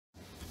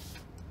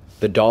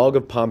The Dog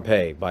of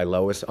Pompeii by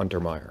Lois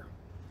Untermeyer.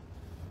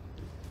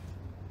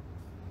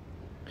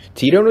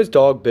 Tito and his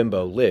dog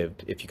Bimbo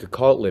lived, if you could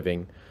call it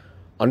living,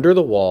 under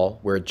the wall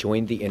where it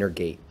joined the inner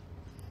gate.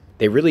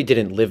 They really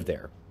didn't live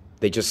there.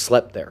 They just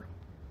slept there.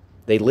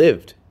 They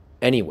lived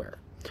anywhere.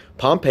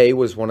 Pompeii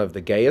was one of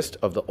the gayest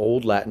of the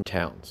old Latin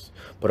towns,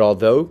 but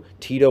although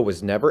Tito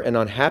was never an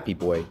unhappy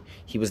boy,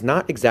 he was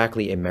not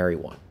exactly a merry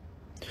one.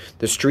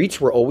 The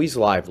streets were always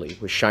lively,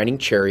 with shining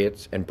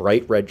chariots and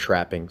bright red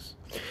trappings.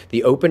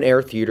 The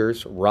open-air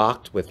theaters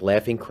rocked with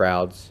laughing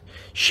crowds.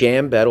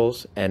 Sham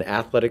battles and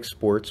athletic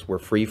sports were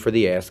free for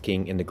the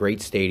asking in the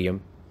great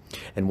stadium.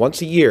 And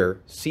once a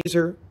year,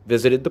 Caesar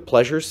visited the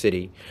pleasure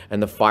city,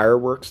 and the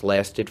fireworks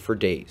lasted for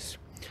days.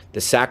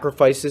 The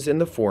sacrifices in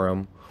the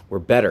forum were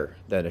better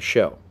than a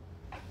show.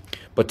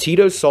 But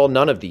Tito saw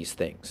none of these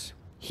things.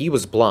 He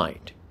was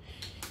blind,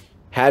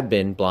 had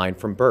been blind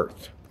from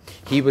birth.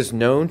 He was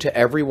known to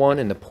everyone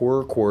in the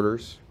poorer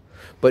quarters,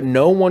 but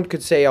no one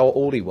could say how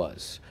old he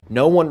was.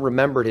 No one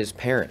remembered his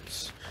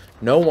parents.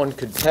 No one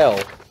could tell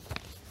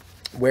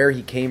where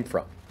he came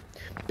from.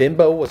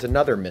 Bimbo was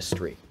another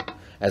mystery.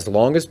 As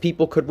long as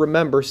people could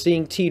remember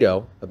seeing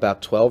Tito,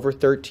 about 12 or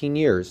 13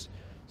 years,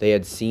 they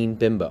had seen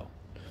Bimbo.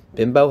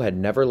 Bimbo had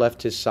never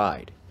left his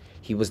side.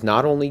 He was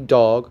not only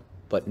dog,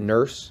 but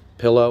nurse,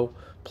 pillow,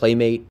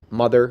 playmate,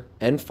 mother,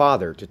 and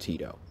father to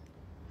Tito.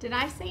 Did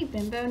I say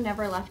Bimbo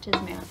never left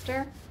his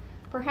master?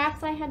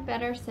 Perhaps I had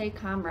better say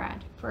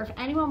comrade, for if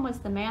anyone was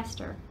the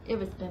master, it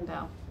was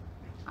Bimbo.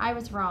 I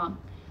was wrong.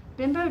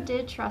 Bimbo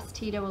did trust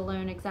Tito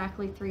alone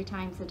exactly 3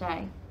 times a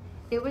day.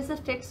 It was a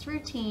fixed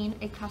routine,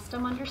 a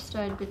custom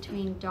understood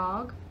between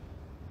dog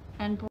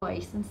and boy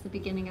since the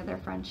beginning of their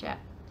friendship.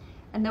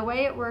 And the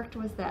way it worked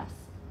was this.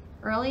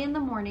 Early in the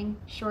morning,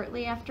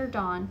 shortly after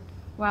dawn,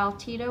 while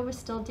Tito was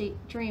still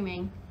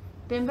dreaming,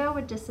 Bimbo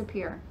would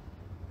disappear.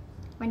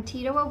 When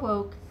Tito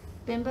awoke,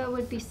 Bimbo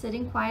would be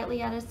sitting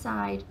quietly at his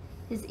side,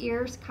 his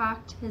ears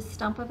cocked, his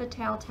stump of a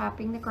tail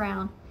tapping the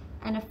ground,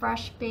 and a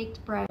fresh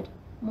baked bread,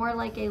 more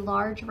like a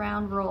large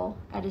round roll,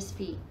 at his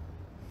feet.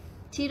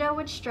 Tito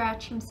would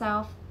stretch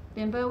himself,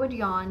 Bimbo would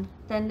yawn,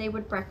 then they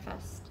would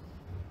breakfast.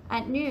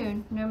 At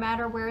noon, no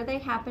matter where they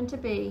happened to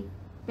be,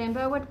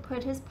 Bimbo would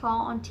put his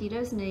paw on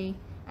Tito's knee,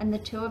 and the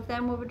 2 of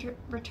them would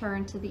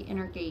return to the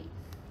inner gate.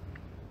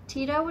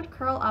 Tito would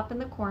curl up in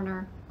the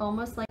corner,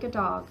 almost like a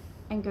dog,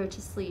 and go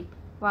to sleep,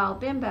 while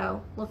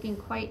Bimbo, looking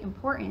quite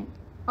important,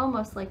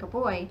 almost like a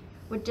boy,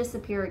 would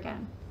disappear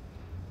again.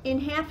 In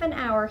half an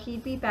hour,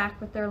 he'd be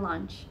back with their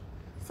lunch.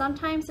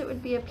 Sometimes it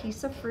would be a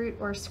piece of fruit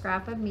or a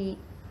scrap of meat.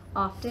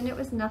 Often it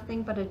was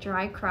nothing but a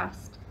dry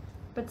crust.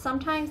 But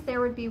sometimes there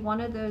would be one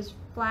of those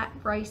flat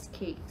rice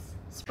cakes,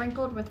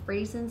 sprinkled with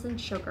raisins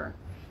and sugar,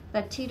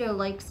 that Tito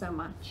liked so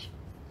much.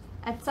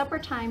 At supper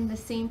time, the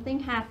same thing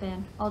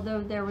happened,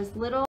 although there was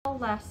little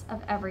less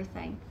of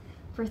everything,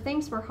 for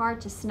things were hard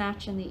to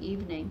snatch in the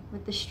evening,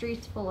 with the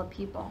streets full of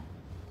people.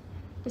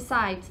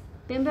 Besides,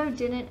 Bimbo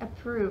didn't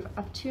approve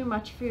of too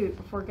much food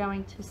before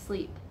going to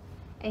sleep.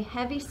 A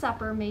heavy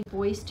supper made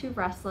boys too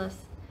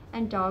restless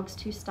and dogs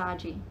too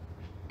stodgy.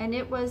 And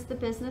it was the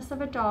business of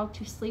a dog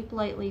to sleep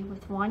lightly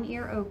with one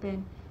ear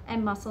open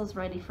and muscles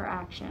ready for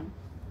action.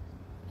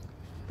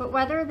 But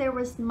whether there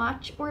was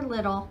much or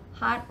little,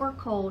 hot or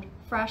cold,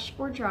 fresh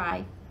or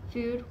dry,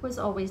 food was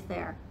always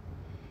there.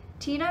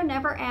 Tito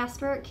never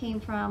asked where it came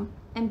from,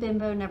 and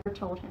Bimbo never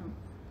told him.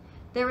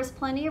 There was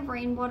plenty of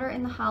rainwater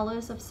in the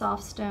hollows of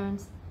soft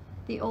stones.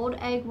 The old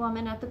egg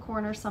woman at the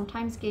corner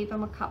sometimes gave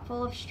him a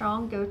cupful of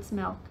strong goat's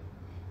milk.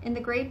 In the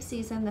grape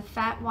season, the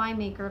fat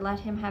winemaker let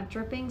him have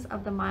drippings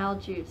of the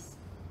mild juice.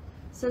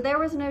 So there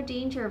was no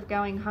danger of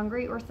going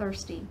hungry or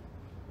thirsty.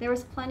 There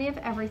was plenty of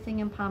everything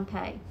in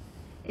Pompeii,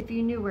 if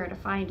you knew where to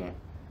find it,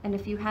 and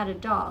if you had a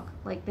dog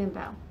like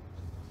Bimbo.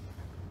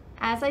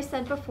 As I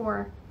said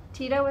before,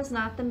 Tito was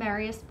not the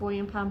merriest boy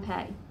in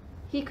Pompeii.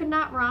 He could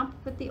not romp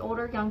with the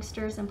older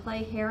youngsters and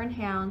play hare and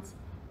hounds,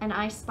 and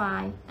I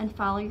spy, and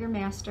follow your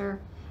master,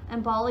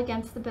 and ball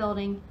against the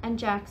building, and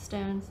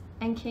jackstones,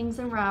 and kings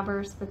and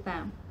robbers with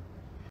them.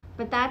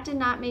 But that did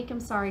not make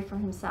him sorry for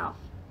himself.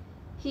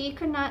 He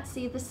could not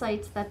see the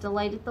sights that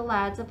delighted the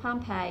lads of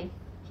Pompeii.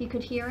 He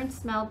could hear and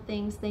smell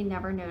things they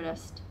never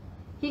noticed.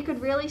 He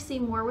could really see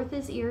more with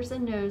his ears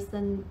and nose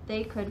than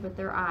they could with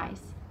their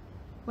eyes.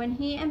 When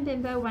he and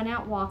Bimbo went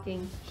out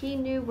walking, he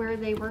knew where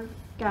they were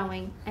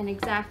going and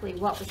exactly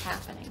what was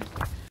happening.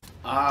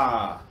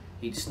 Ah,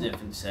 he'd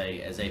sniff and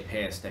say as they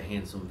passed a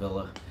handsome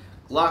villa.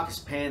 Glaucus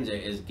Panza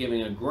is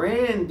giving a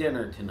grand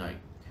dinner tonight.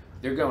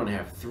 They're going to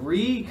have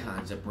 3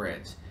 kinds of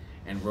breads,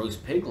 and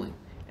roast pigling,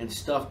 and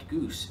stuffed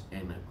goose,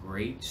 and a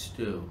great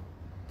stew.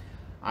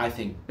 I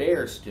think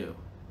bear stew,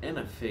 and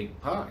a fig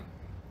pie.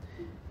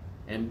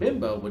 And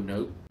Bimbo would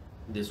note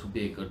this would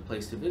be a good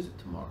place to visit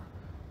tomorrow.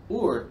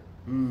 Or,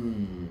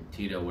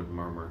 Tito would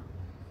murmur,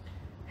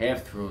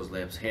 half through his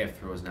lips, half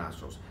through his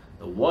nostrils.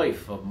 The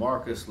wife of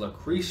Marcus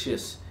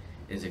Lucretius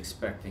is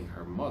expecting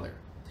her mother.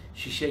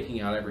 She's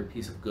shaking out every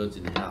piece of goods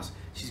in the house.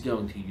 She's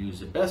going to use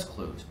the best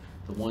clothes,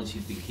 the ones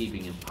she's been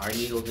keeping in pine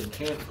needles and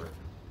camphor.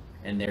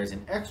 and there's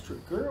an extra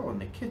girl in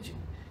the kitchen.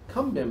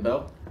 Come,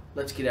 Bimbo,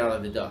 let's get out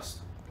of the dust.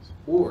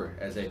 Or,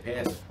 as they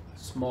pass a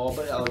small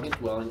but elegant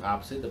dwelling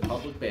opposite the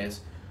public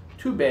baths,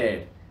 too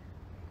bad.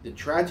 The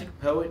tragic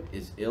poet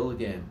is ill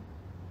again.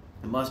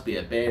 It must be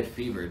a bad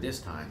fever this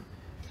time,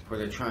 for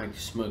they're trying to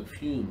smoke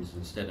fumes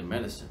instead of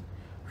medicine.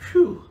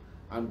 Phew,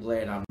 I'm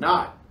glad I'm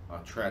not a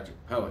tragic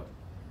poet.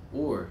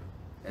 Or,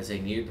 as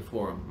they neared the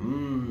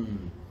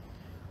forum,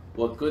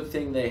 what good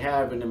thing they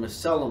have in the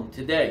Macellum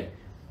today.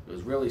 It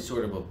was really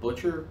sort of a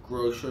butcher,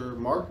 grocer,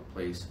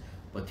 marketplace,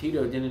 but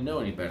Tito didn't know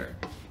any better.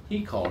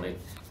 He called it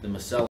the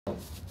Macellum.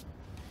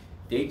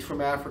 Dates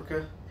from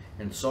Africa,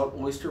 and salt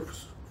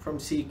oysters from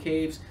sea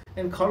caves,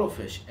 and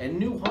cuttlefish, and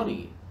new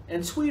honey,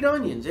 and sweet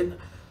onions, and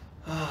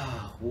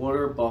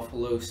water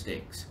buffalo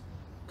steaks.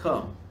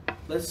 Come,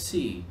 let's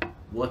see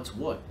what's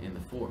what in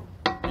the forum.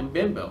 And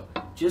Bimbo,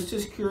 just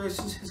as curious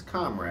as his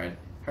comrade,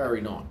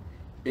 hurried on.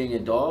 Being a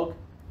dog,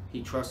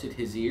 he trusted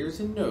his ears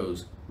and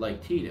nose,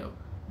 like Tito,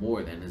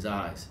 more than his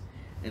eyes.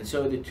 And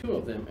so the two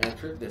of them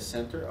entered the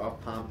center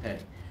of Pompeii.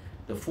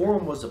 The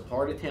forum was a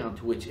part of town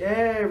to which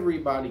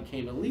everybody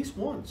came at least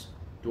once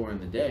during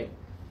the day.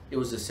 It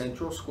was a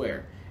central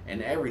square,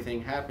 and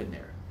everything happened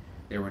there.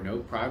 There were no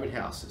private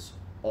houses.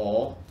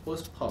 All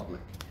was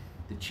public.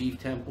 The chief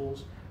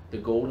temples, the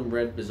gold and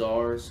red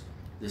bazaars,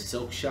 the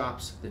silk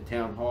shops, the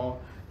town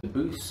hall, the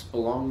booths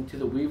belonging to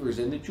the weavers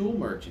and the jewel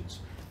merchants,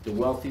 the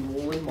wealthy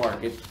woolen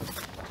market,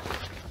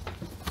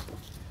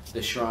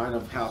 the shrine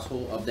of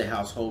the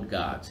household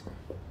gods.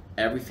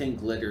 Everything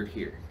glittered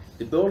here.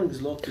 The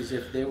buildings looked as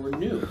if they were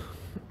new,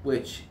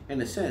 which,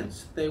 in a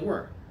sense, they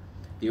were.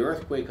 The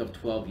earthquake of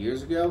 12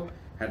 years ago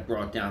had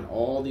brought down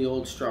all the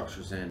old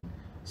structures, and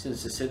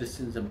since the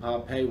citizens in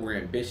Pompeii were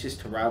ambitious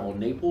to rival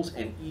Naples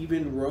and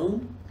even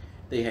Rome,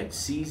 they had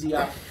seized the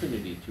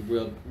opportunity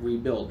to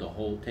rebuild the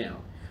whole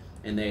town,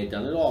 and they had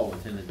done it all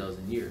within a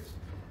dozen years.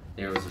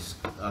 There was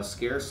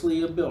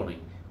scarcely a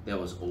building that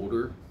was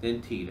older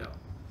than Tito.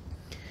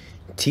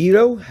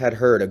 Tito had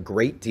heard a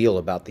great deal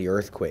about the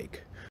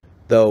earthquake,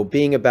 though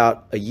being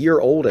about a year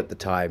old at the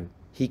time,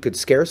 he could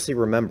scarcely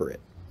remember it.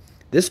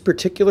 This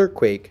particular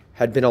quake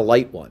had been a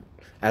light one,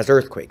 as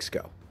earthquakes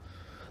go.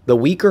 The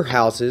weaker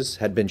houses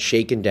had been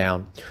shaken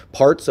down,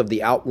 parts of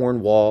the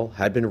outworn wall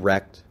had been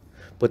wrecked,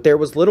 but there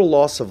was little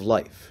loss of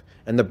life,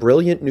 and the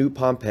brilliant new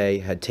Pompeii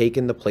had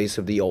taken the place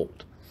of the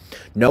old.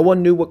 No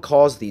one knew what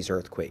caused these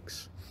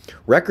earthquakes.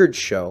 Records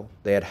show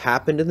they had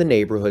happened in the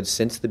neighborhood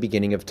since the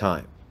beginning of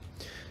time.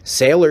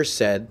 Sailors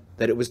said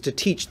that it was to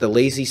teach the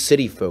lazy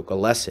city folk a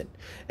lesson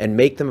and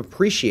make them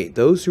appreciate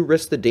those who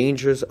risked the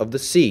dangers of the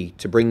sea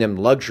to bring them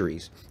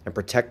luxuries and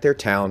protect their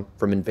town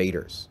from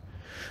invaders.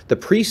 The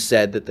priests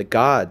said that the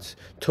gods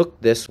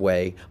took this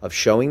way of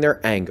showing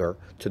their anger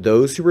to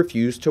those who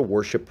refused to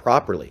worship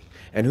properly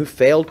and who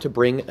failed to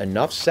bring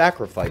enough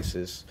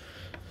sacrifices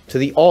to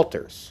the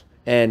altars,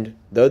 and,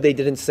 though they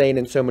didn't say it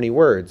in so many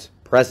words,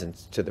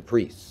 presents to the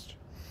priests.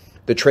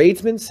 The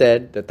tradesmen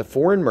said that the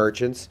foreign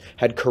merchants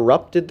had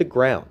corrupted the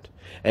ground,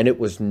 and it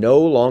was no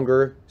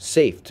longer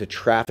safe to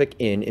traffic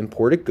in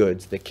imported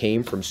goods that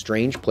came from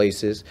strange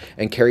places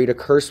and carried a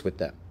curse with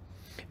them.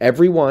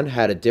 Everyone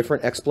had a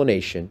different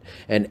explanation,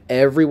 and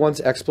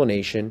everyone's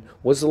explanation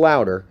was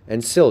louder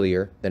and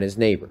sillier than his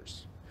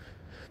neighbor's.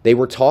 They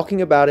were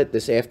talking about it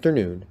this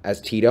afternoon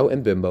as Tito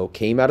and Bimbo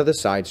came out of the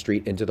side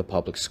street into the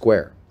public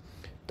square.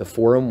 The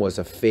forum was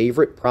a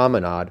favorite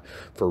promenade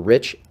for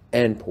rich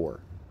and poor.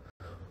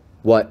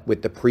 What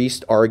with the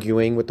priest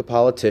arguing with the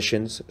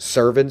politicians,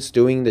 servants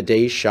doing the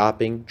day's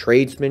shopping,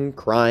 tradesmen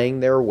crying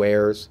their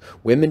wares,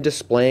 women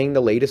displaying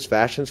the latest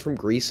fashions from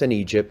Greece and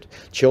Egypt,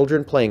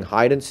 children playing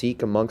hide and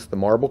seek amongst the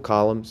marble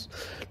columns,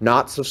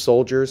 knots of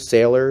soldiers,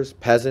 sailors,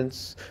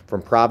 peasants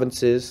from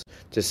provinces,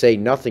 to say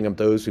nothing of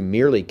those who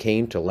merely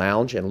came to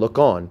lounge and look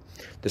on,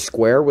 the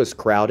square was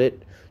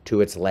crowded to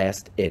its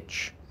last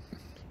inch.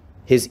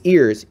 His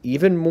ears,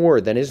 even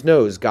more than his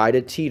nose,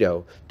 guided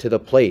Tito to the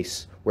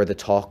place where the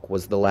talk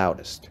was the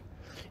loudest.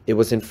 It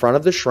was in front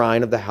of the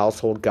shrine of the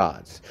household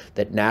gods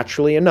that,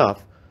 naturally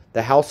enough,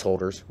 the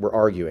householders were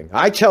arguing.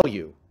 "I tell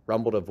you,"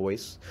 rumbled a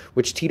voice,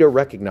 which Tito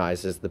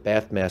recognized as the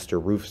bathmaster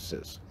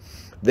Rufus's,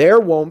 "there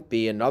won't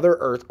be another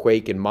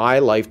earthquake in my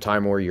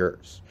lifetime or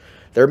yours.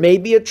 There may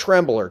be a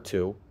tremble or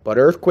two, but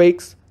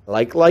earthquakes,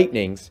 like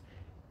lightnings,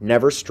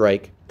 never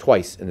strike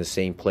twice in the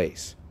same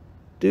place."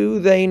 "Do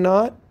they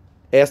not?"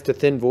 asked a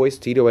thin voice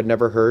Tito had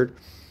never heard.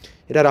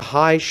 It had a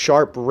high,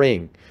 sharp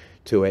ring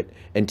to it,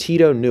 and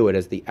Tito knew it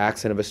as the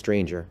accent of a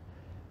stranger.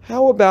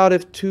 "How about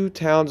if two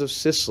towns of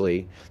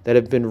Sicily that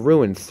have been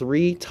ruined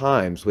 3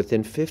 times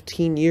within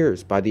 15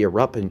 years by the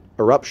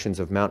eruptions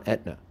of Mount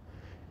Etna?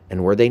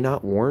 And were they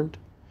not warned?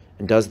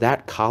 And does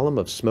that column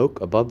of smoke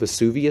above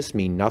Vesuvius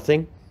mean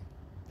nothing?"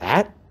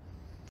 "That?"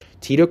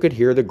 Tito could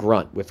hear the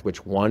grunt with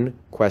which one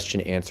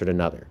question answered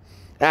another.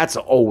 "That's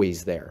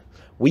always there.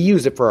 We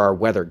use it for our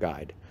weather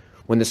guide.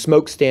 When the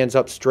smoke stands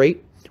up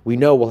straight, we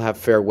know we'll have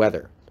fair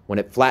weather. When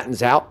it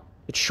flattens out,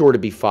 it's sure to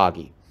be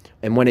foggy.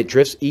 And when it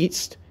drifts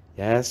east—"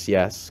 "Yes,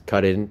 yes,"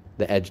 cut in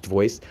the edged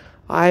voice.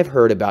 "I've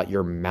heard about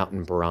your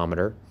mountain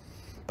barometer."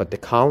 but the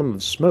column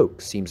of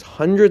smoke seems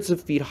hundreds of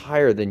feet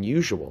higher than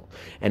usual,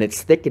 and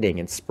it's thickening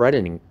and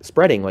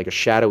spreading like a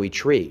shadowy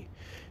tree.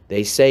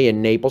 They say in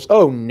Naples,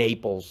 oh,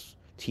 Naples!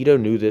 Tito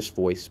knew this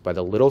voice by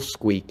the little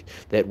squeak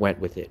that went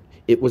with it.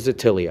 It was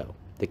Attilio,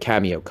 the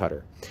cameo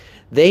cutter.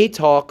 They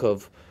talk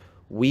of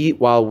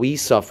while we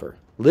suffer.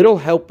 Little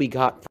help we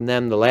got from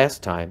them the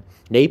last time.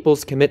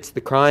 Naples commits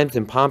the crimes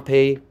and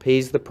Pompeii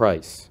pays the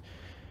price.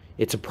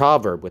 It's a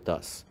proverb with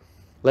us.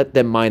 Let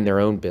them mind their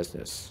own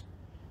business.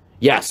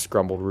 Yes,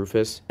 grumbled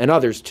Rufus, and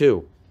others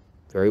too.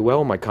 Very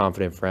well, my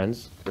confident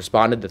friends,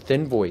 responded the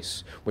thin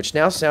voice, which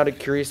now sounded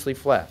curiously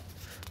flat.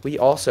 We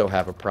also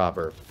have a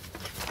proverb.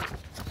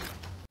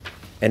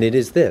 And it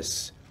is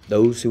this: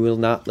 those who will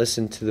not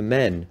listen to the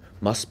men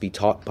must be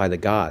taught by the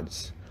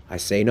gods. I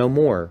say no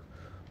more,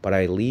 but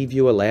I leave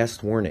you a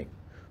last warning.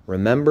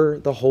 Remember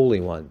the holy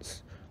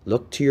ones.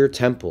 Look to your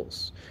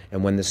temples,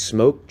 and when the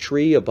smoke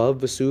tree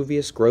above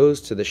Vesuvius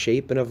grows to the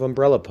shape of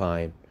umbrella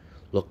pine,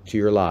 look to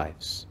your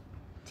lives.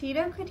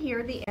 Tito could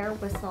hear the air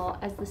whistle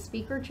as the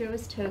speaker drew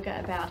his toga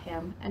about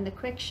him, and the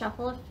quick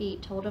shuffle of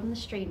feet told him the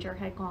stranger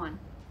had gone.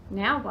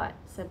 Now what?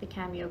 Said the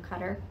cameo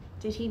cutter.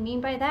 Did he mean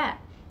by that?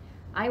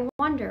 I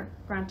wonder,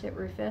 grunted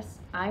Rufus.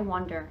 I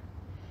wonder.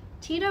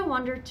 Tito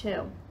wondered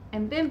too,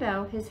 and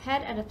Bimbo, his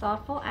head at a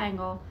thoughtful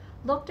angle,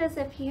 looked as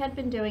if he had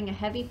been doing a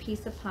heavy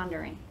piece of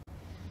pondering.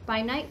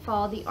 By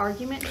nightfall, the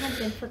argument had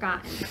been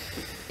forgotten.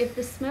 If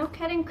the smoke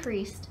had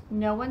increased,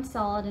 no one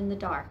saw it in the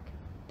dark.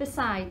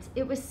 Besides,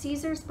 it was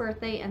Caesar's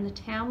birthday and the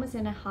town was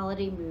in a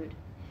holiday mood.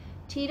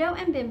 Tito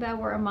and Bimbo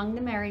were among the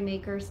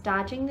merrymakers,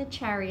 dodging the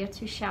chariots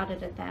who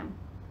shouted at them.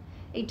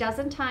 A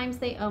dozen times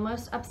they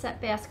almost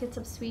upset baskets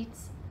of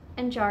sweets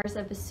and jars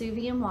of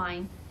Vesuvian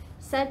wine,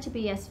 said to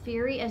be as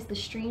fiery as the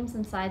streams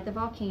inside the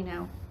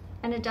volcano,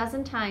 and a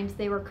dozen times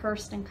they were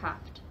cursed and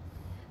cuffed.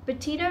 But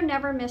Tito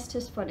never missed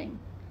his footing.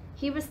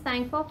 He was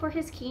thankful for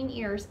his keen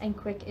ears and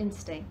quick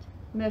instinct,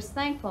 most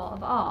thankful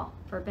of all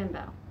for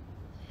Bimbo.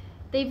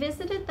 They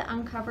visited the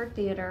uncovered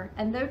theater,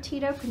 and though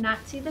Tito could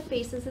not see the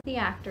faces of the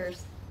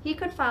actors, he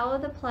could follow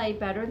the play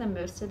better than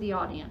most of the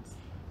audience,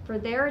 for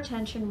their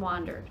attention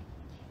wandered.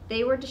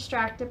 They were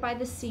distracted by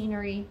the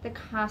scenery, the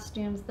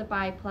costumes, the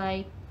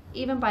byplay,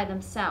 even by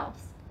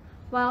themselves,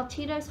 while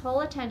Tito's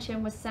whole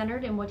attention was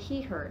centered in what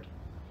he heard.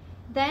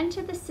 Then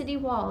to the city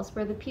walls,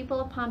 where the people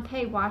of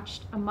Pompeii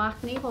watched a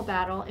mock naval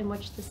battle in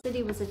which the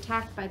city was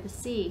attacked by the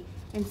sea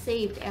and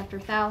saved after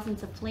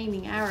thousands of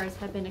flaming arrows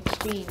had been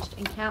exchanged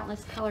and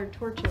countless colored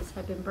torches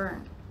had been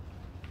burned.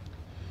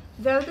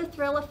 Though the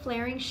thrill of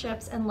flaring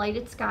ships and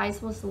lighted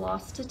skies was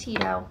lost to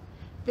Tito,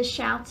 the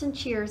shouts and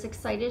cheers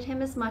excited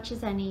him as much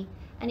as any,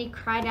 and he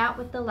cried out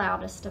with the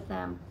loudest of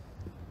them.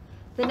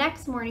 The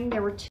next morning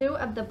there were 2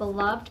 of the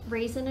beloved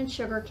raisin and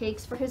sugar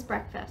cakes for his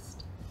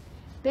breakfast.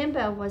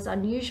 Bimbo was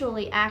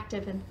unusually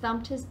active and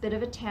thumped his bit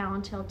of a towel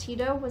until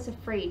Tito was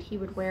afraid he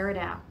would wear it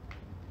out.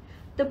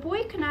 The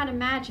boy could not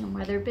imagine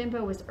whether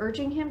Bimbo was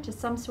urging him to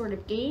some sort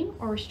of game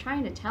or was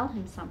trying to tell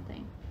him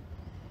something.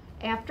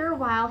 After a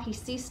while he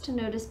ceased to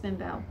notice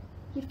Bimbo.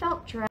 He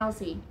felt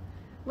drowsy.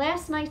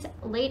 Last night's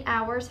late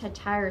hours had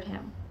tired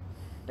him.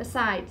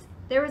 Besides,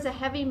 there was a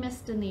heavy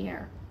mist in the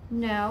air.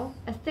 No,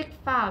 a thick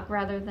fog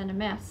rather than a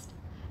mist.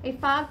 A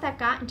fog that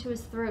got into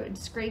his throat and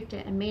scraped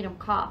it and made him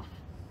cough.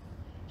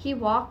 He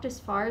walked as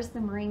far as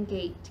the marine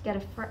gate to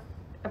get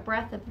a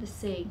breath of the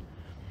sea.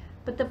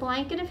 But the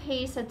blanket of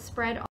haze had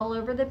spread all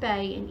over the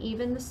bay, and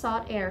even the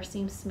salt air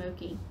seemed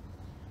smoky.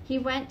 He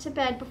went to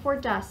bed before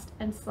dusk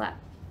and slept,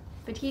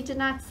 but he did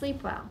not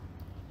sleep well.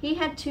 He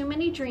had too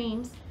many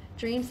dreams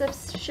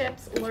of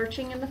ships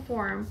lurching in the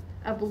Forum,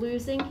 of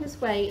losing his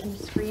way in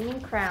the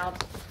screaming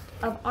crowd,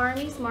 of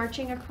armies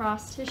marching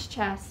across his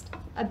chest,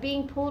 of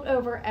being pulled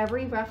over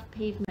every rough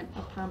pavement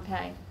of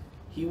Pompeii.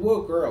 He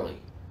woke early,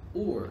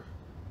 or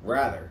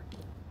rather,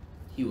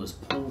 he was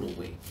pulled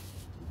awake.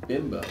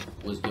 Bimbo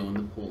was doing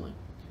the pulling.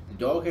 The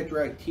dog had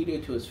dragged Tito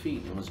to his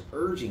feet and was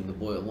urging the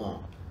boy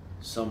along,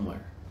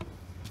 somewhere.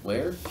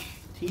 Where?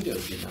 Tito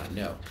did not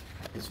know.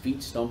 His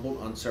feet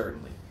stumbled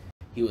uncertainly.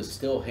 He was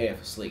still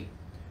half asleep.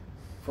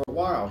 For a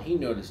while he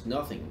noticed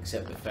nothing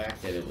except the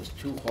fact that it was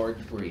too hard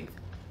to breathe.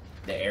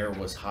 The air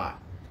was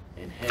hot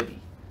and heavy,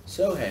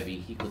 so heavy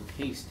he could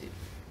taste it.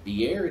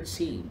 The air, it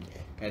seemed,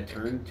 had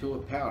turned to a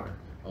powder,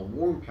 a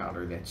warm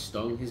powder that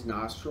stung his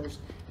nostrils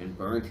and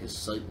burned his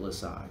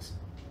sightless eyes.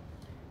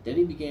 Then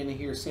he began to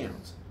hear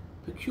sounds,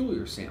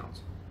 peculiar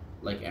sounds,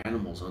 like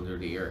animals under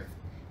the earth,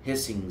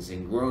 hissings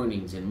and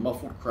groanings and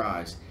muffled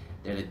cries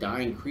that a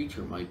dying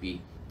creature might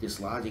be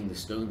dislodging the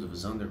stones of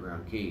his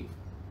underground cave.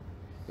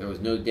 There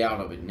was no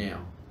doubt of it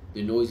now.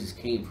 The noises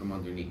came from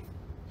underneath.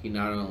 He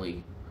not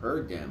only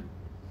heard them,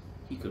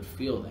 he could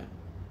feel them.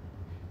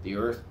 The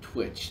earth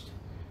twitched.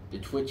 The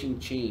twitching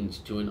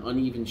changed to an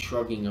uneven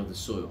shrugging of the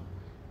soil.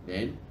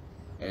 Then,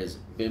 as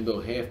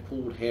Bimbo half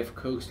pulled, half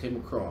coaxed him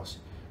across,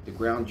 the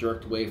ground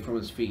jerked away from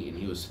his feet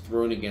and he was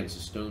thrown against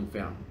a stone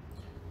fountain.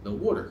 The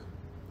water,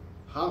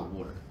 hot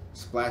water,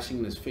 splashing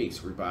in his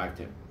face revived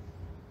him.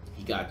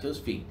 He got to his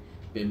feet,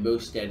 Bimbo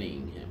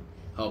steadying him,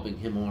 helping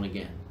him on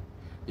again.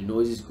 The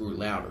noises grew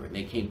louder, and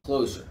they came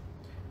closer.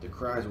 The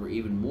cries were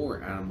even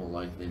more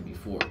animal-like than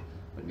before,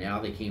 but now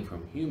they came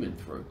from human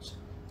throats.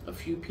 A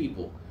few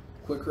people,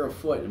 quicker of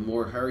foot and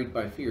more hurried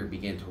by fear,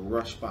 began to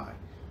rush by,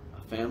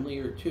 a family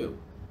or two,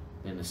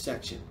 then a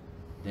section,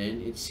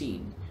 then, it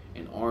seemed,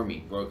 an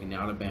army broken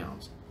out of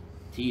bounds.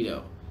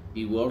 Tito,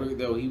 bewildered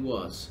though he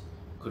was,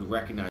 could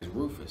recognize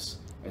Rufus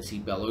as he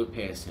bellowed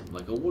past him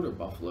like a water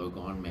buffalo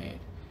gone mad.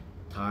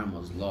 Time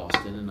was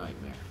lost in a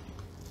nightmare.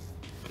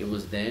 It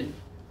was then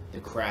the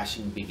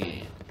crashing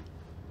began.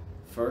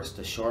 First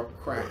a sharp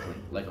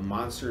crackling, like a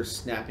monster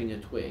snapping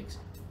at twigs,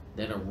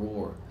 then a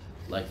roar,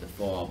 like the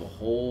fall of a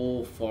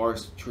whole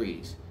forest of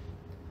trees,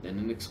 then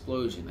an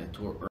explosion that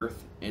tore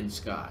earth and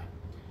sky.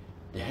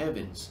 The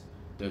heavens,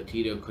 though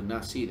Tito could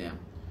not see them,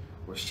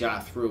 were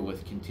shot through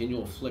with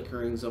continual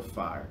flickerings of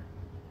fire.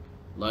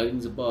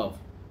 Lightnings above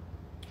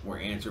were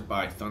answered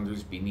by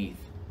thunders beneath.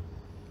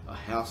 A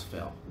house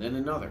fell, then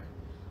another.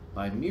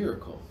 By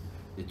miracle,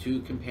 the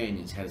two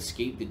companions had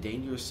escaped the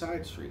dangerous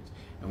side streets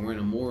and were in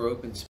a more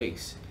open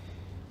space.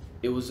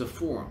 It was a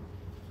forum.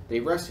 They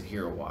rested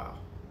here a while.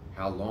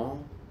 How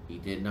long, he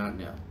did not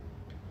know.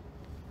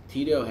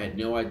 Tito had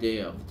no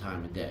idea of the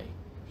time of day.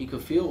 He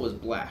could feel it was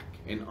black,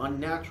 an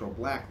unnatural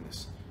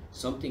blackness.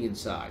 Something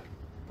inside,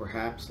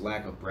 perhaps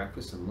lack of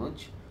breakfast and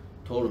lunch,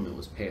 told him it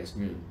was past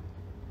noon.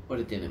 But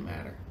it didn't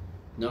matter.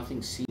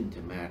 Nothing seemed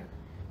to matter.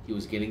 He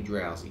was getting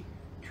drowsy,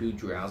 too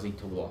drowsy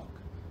to walk.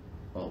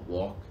 But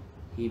walk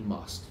he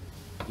must.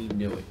 He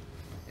knew it,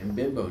 and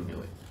Bimbo knew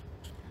it.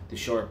 The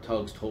sharp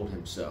tugs told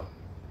him so.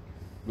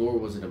 Nor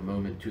was it a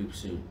moment too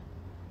soon.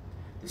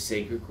 The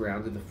sacred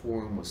ground of the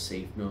forum was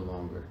safe no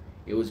longer.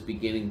 It was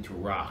beginning to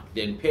rock,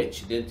 then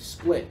pitch, then to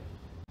split.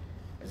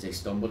 As they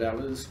stumbled out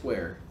of the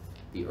square,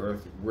 the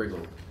earth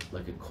wriggled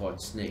like a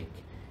caught snake,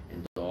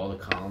 and all the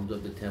columns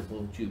of the temple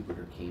of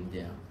Jupiter came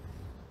down.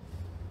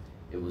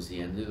 It was the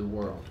end of the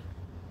world,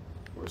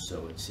 or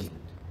so it seemed.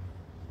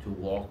 To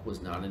walk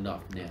was not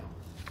enough now.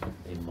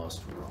 They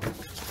must run.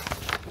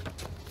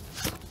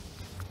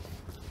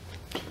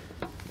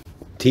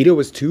 Tito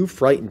was too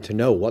frightened to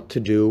know what to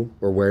do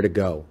or where to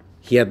go.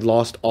 He had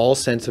lost all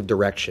sense of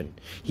direction.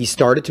 He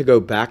started to go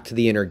back to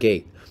the inner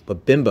gate,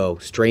 but Bimbo,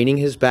 straining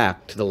his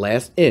back to the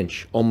last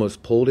inch,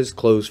 almost pulled his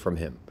clothes from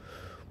him.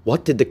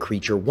 What did the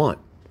creature want?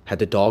 Had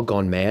the dog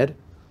gone mad?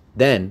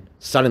 Then,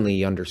 suddenly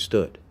he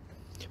understood.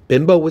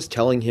 Bimbo was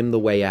telling him the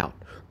way out,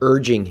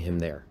 urging him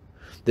there.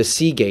 The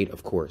sea gate,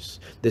 of course.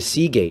 The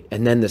sea gate,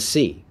 and then the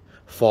sea.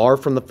 Far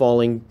from the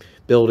falling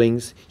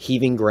buildings,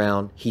 heaving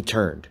ground, he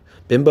turned.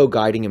 Bimbo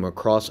guiding him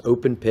across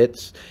open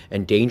pits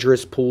and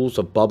dangerous pools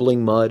of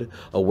bubbling mud,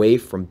 away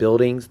from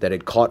buildings that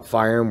had caught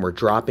fire and were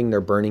dropping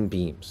their burning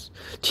beams.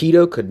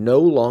 Tito could no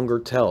longer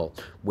tell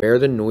where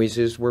the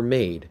noises were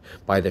made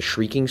by the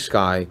shrieking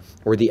sky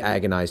or the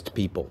agonized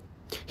people.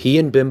 He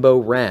and Bimbo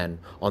ran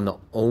on the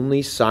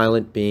only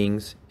silent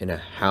beings in a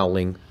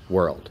howling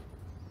world.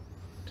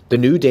 The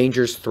new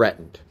dangers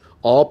threatened.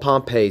 All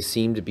Pompeii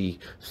seemed to be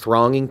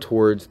thronging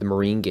towards the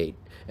marine gate,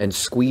 and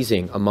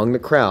squeezing among the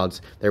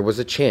crowds, there was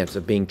a chance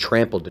of being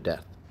trampled to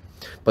death.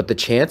 But the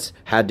chance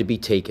had to be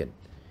taken.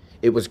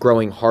 It was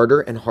growing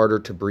harder and harder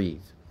to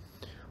breathe.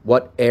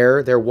 What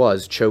air there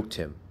was choked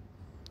him.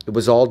 It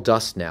was all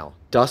dust now,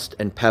 dust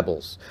and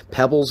pebbles,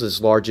 pebbles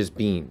as large as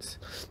beans.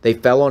 They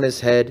fell on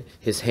his head,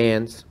 his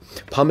hands,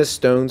 pumice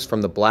stones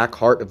from the black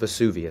heart of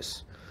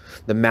Vesuvius.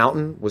 The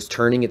mountain was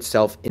turning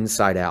itself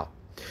inside out.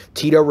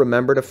 Tito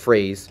remembered a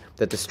phrase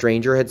that the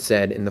stranger had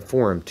said in the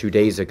forum 2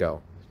 days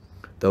ago.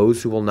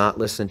 Those who will not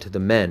listen to the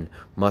men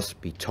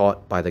must be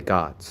taught by the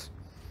gods.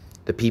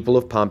 The people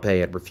of Pompeii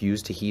had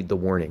refused to heed the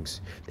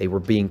warnings. They were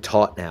being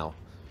taught now,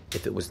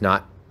 if it was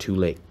not too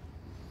late.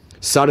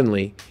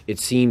 Suddenly, it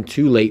seemed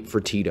too late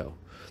for Tito.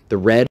 The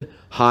red,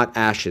 hot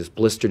ashes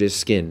blistered his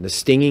skin. The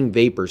stinging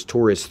vapors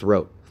tore his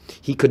throat.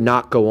 He could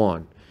not go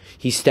on.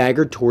 He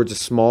staggered towards a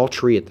small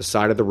tree at the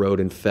side of the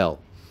road and fell.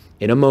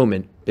 In a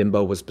moment,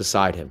 Bimbo was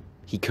beside him.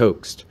 He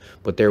coaxed,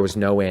 but there was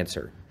no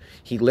answer.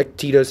 He licked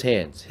Tito's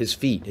hands, his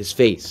feet, his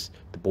face.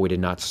 The boy did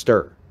not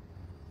stir.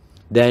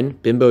 Then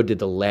Bimbo did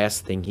the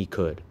last thing he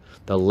could,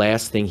 the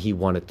last thing he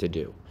wanted to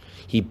do.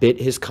 He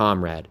bit his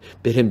comrade,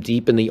 bit him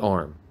deep in the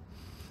arm.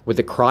 With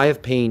a cry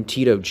of pain,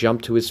 Tito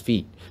jumped to his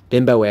feet,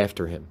 Bimbo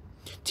after him.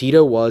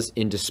 Tito was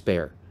in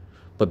despair,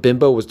 but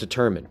Bimbo was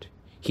determined.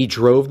 He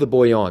drove the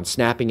boy on,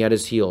 snapping at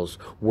his heels,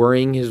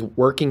 working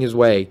his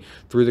way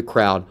through the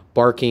crowd,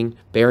 barking,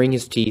 baring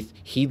his teeth,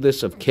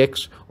 heedless of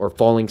kicks or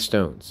falling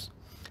stones.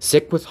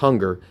 Sick with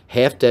hunger,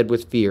 half dead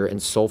with fear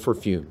and sulfur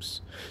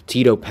fumes,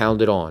 Tito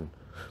pounded on,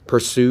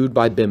 pursued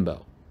by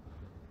Bimbo.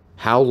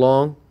 How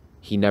long?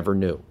 He never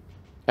knew.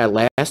 At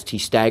last, he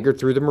staggered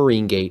through the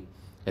marine gate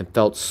and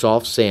felt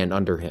soft sand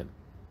under him.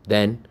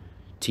 Then,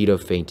 Tito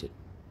fainted.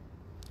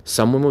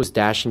 Someone was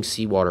dashing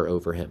seawater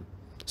over him.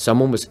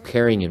 Someone was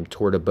carrying him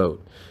toward a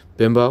boat.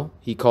 Bimbo,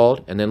 he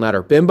called, and then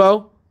louder,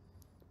 Bimbo!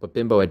 But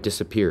Bimbo had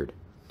disappeared.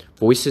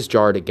 Voices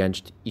jarred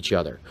against each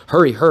other.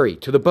 Hurry, hurry,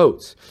 to the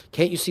boats.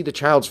 Can't you see the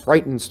child's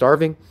frightened and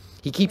starving?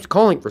 He keeps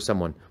calling for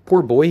someone.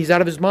 Poor boy, he's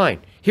out of his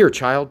mind. Here,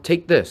 child,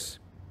 take this.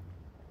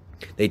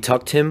 They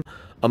tucked him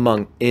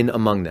among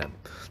them.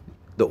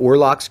 The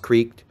oarlocks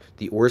creaked,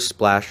 the oars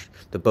splashed,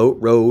 the boat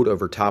rode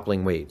over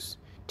toppling waves.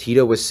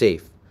 Tito was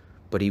safe,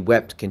 but he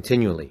wept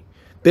continually.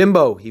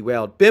 "Bimbo," he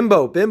wailed,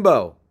 "Bimbo,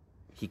 Bimbo!"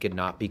 He could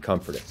not be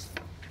comforted.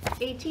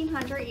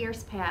 1800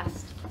 years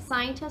passed.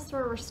 Scientists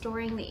were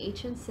restoring the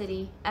ancient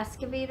city.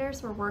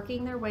 Excavators were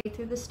working their way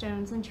through the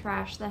stones and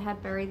trash that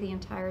had buried the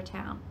entire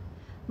town.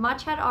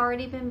 Much had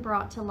already been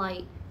brought to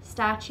light.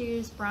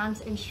 Statues,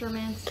 bronze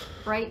instruments,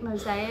 bright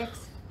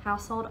mosaics,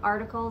 household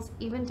articles,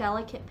 even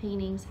delicate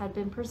paintings had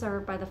been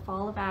preserved by the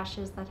fall of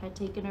ashes that had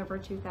taken over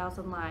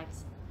 2,000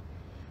 lives.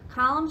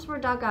 Columns were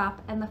dug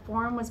up and the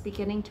Forum was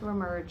beginning to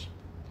emerge.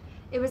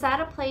 It was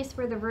at a place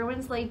where the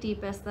ruins lay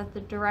deepest that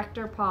the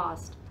director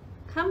paused.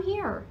 "Come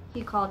here,"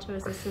 he called to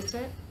his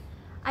assistant.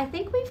 "I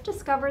think we've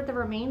discovered the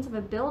remains of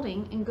a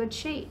building in good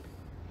shape.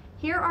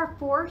 Here are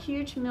 4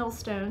 huge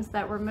millstones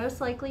that were most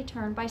likely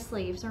turned by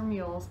slaves or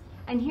mules,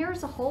 and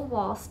here's a whole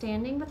wall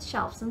standing with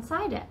shelves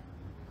inside it.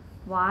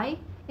 Why,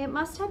 it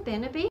must have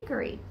been a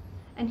bakery.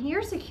 And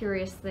here's a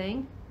curious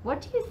thing.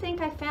 What do you think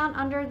I found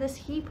under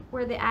this heap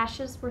where the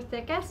ashes were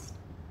thickest?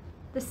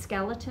 The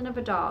skeleton of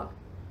a dog."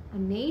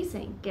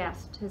 "Amazing,"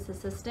 gasped his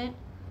assistant.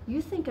 "You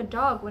think a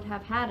dog would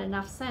have had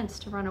enough sense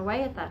to run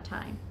away at that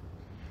time.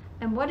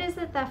 And what is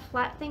it that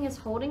flat thing is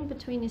holding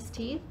between his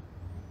teeth?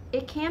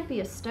 It can't be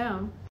a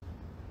stone.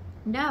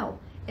 No,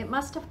 it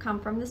must have come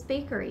from this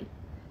bakery.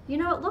 You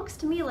know, it looks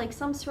to me like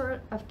some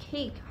sort of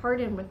cake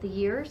hardened with the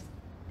years.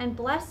 And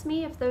bless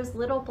me if those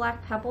little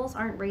black pebbles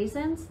aren't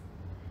raisins.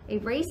 A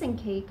raisin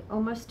cake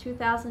almost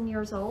 2,000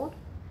 years old.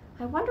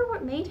 I wonder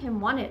what made him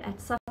want it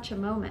at such a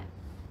moment."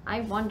 "I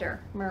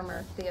wonder,"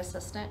 murmured the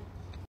assistant.